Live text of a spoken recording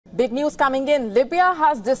Big news coming in. Libya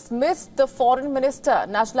has dismissed the Foreign Minister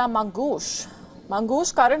Najla Mangoush.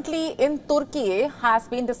 Mangoush, currently in Turkey, has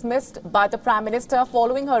been dismissed by the Prime Minister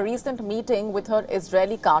following her recent meeting with her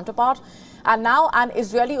Israeli counterpart. And now an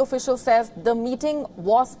Israeli official says the meeting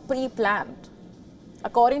was pre-planned.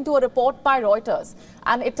 According to a report by Reuters,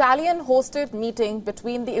 an Italian-hosted meeting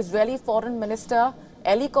between the Israeli Foreign Minister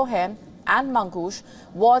Eli Cohen and Mangoush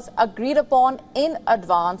was agreed upon in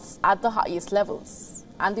advance at the highest levels.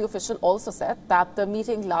 And the official also said that the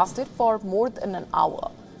meeting lasted for more than an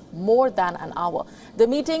hour. The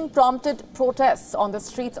meeting prompted protests on the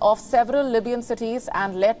streets of several Libyan cities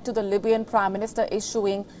and led to the Libyan Prime Minister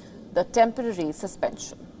issuing the temporary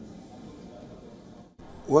suspension.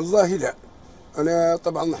 والله لا. أنا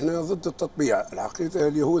طبعا نحن ضد التطبيع. الحقيقة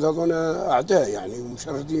اليهود هذول أعداء يعني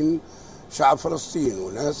مشردين شعب فلسطين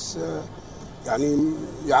وناس يعني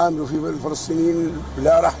يعاملوا في الفلسطينيين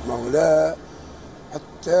بلا رحمة ولا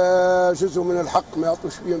حتى جزء من الحق ما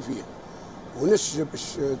يعطوش بهم فيه. ونشجب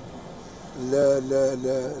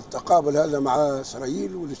التقابل هذا مع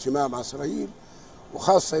إسرائيل والاجتماع مع إسرائيل،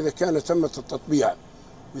 وخاصة إذا كان تمت التطبيع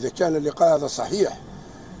وإذا كان اللقاء هذا صحيح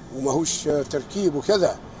وماهوش تركيب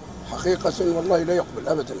وكذا، حقيقة والله لا يقبل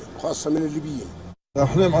أبدا، خاصة من الليبيين.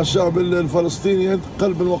 احنا مع الشعب الفلسطيني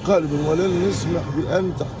قلبا وقالبا، ولن نسمح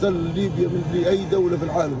بأن تحتل ليبيا من أي دولة في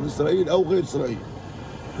العالم، إسرائيل أو غير إسرائيل.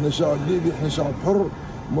 احنا شعب ليبي، احنا شعب حر،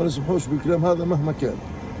 وما نسمحوش بالكلام هذا مهما كان.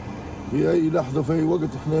 في أي لحظة في أي وقت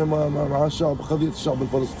احنا مع الشعب، قضية الشعب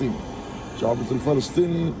الفلسطيني. الشعب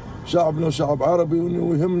الفلسطيني شعبنا وشعب عربي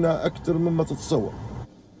ويهمنا أكثر مما تتصور.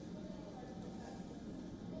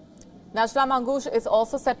 Najla Mangoush is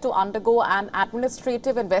also set to undergo an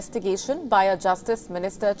administrative investigation by a Justice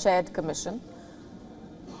Minister-chaired commission.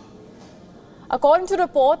 According to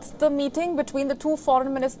reports, the meeting between the two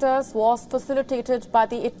foreign ministers was facilitated by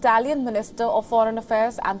the Italian Minister of Foreign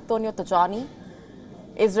Affairs, Antonio Tajani.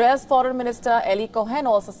 Israel's Foreign Minister Eli Cohen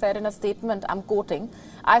also said in a statement, I'm quoting,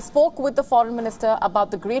 "I spoke with the Foreign Minister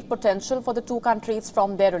about the great potential for the two countries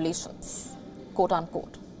from their relations," quote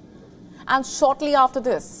unquote. And shortly after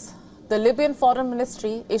this, the Libyan Foreign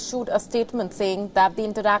Ministry issued a statement saying that the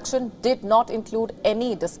interaction did not include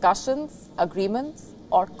any discussions, agreements,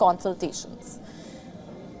 or consultations,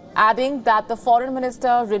 adding that the Foreign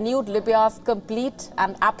Minister renewed Libya's complete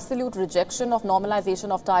and absolute rejection of normalization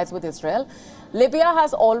of ties with Israel. Libya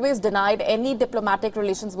has always denied any diplomatic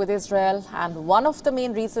relations with Israel, and one of the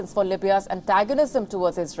main reasons for Libya's antagonism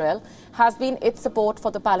towards Israel has been its support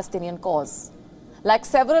for the Palestinian cause. Like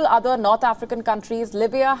several other North African countries,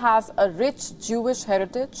 Libya has a rich Jewish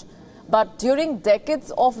heritage. But during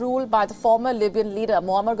decades of rule by the former Libyan leader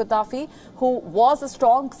Muammar Gaddafi, who was a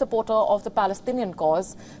strong supporter of the Palestinian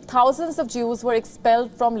cause, thousands of Jews were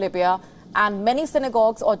expelled from Libya and many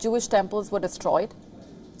synagogues or Jewish temples were destroyed.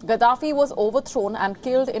 Gaddafi was overthrown and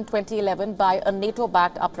killed in 2011 by a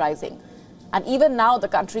NATO-backed uprising. And even now the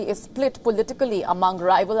country is split politically among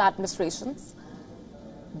rival administrations,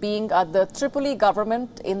 being the Tripoli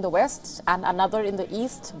government in the west and another in the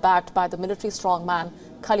east, backed by the military strongman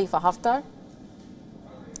Khalifa Haftar.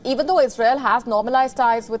 Even though Israel has normalized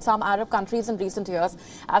ties with some Arab countries in recent years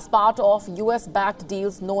as part of US-backed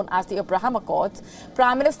deals known as the Abraham Accords,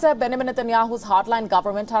 Prime Minister Benjamin Netanyahu's hardline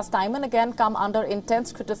government has time and again come under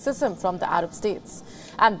intense criticism from the Arab states.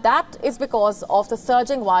 And that is because of the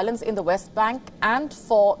surging violence in the West Bank and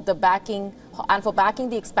for backing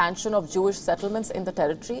the expansion of Jewish settlements in the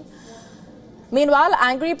territory. Meanwhile,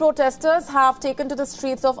 angry protesters have taken to the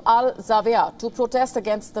streets of Al Zawiya to protest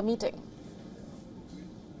against the meeting.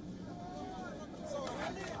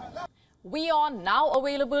 WION now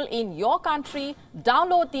available in your country.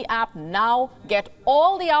 Download the app now. Get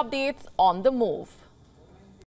all the updates on the move.